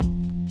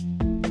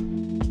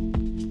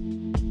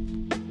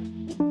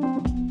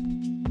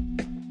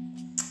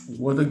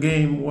What a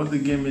game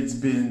it's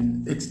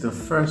been. It's the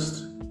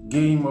first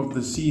game of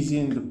the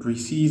season, the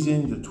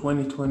preseason, the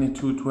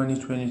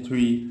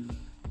 2022-2023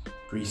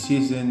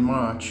 preseason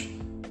match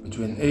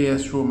between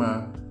AS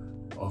Roma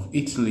of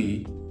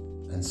Italy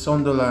and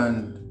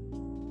Sunderland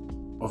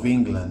of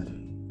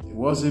England. It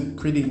was a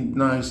pretty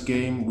nice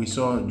game. We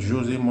saw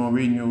Jose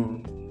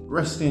Mourinho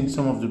resting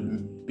some of the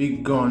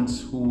big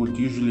guns who would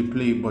usually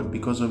play, but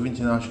because of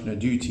international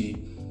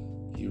duty,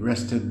 he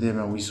rested them,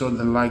 and we saw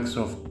the likes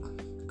of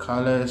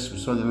Carles, we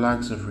saw the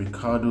likes of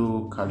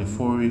Ricardo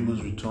Califori,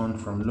 who's returned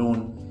from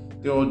loan.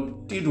 They all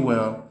did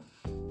well.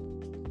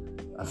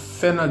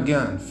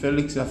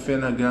 Felix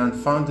Afenagan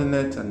found the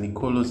net, and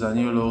Nicolo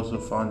Zaniolo also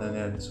found the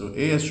net. So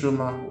AS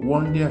Roma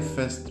won their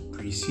first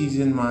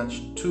preseason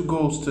match,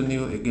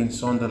 2-0 against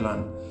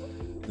Sunderland.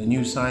 The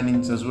new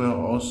signings as well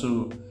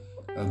also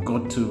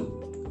got to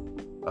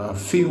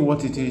feel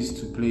what it is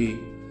to play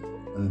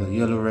in the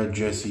yellow-red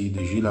jersey,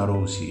 the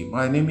Gilarossi.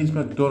 My name is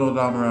McDonald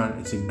Amaran.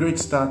 It's a great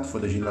start for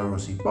the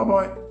Gilarossi.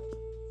 Bye-bye.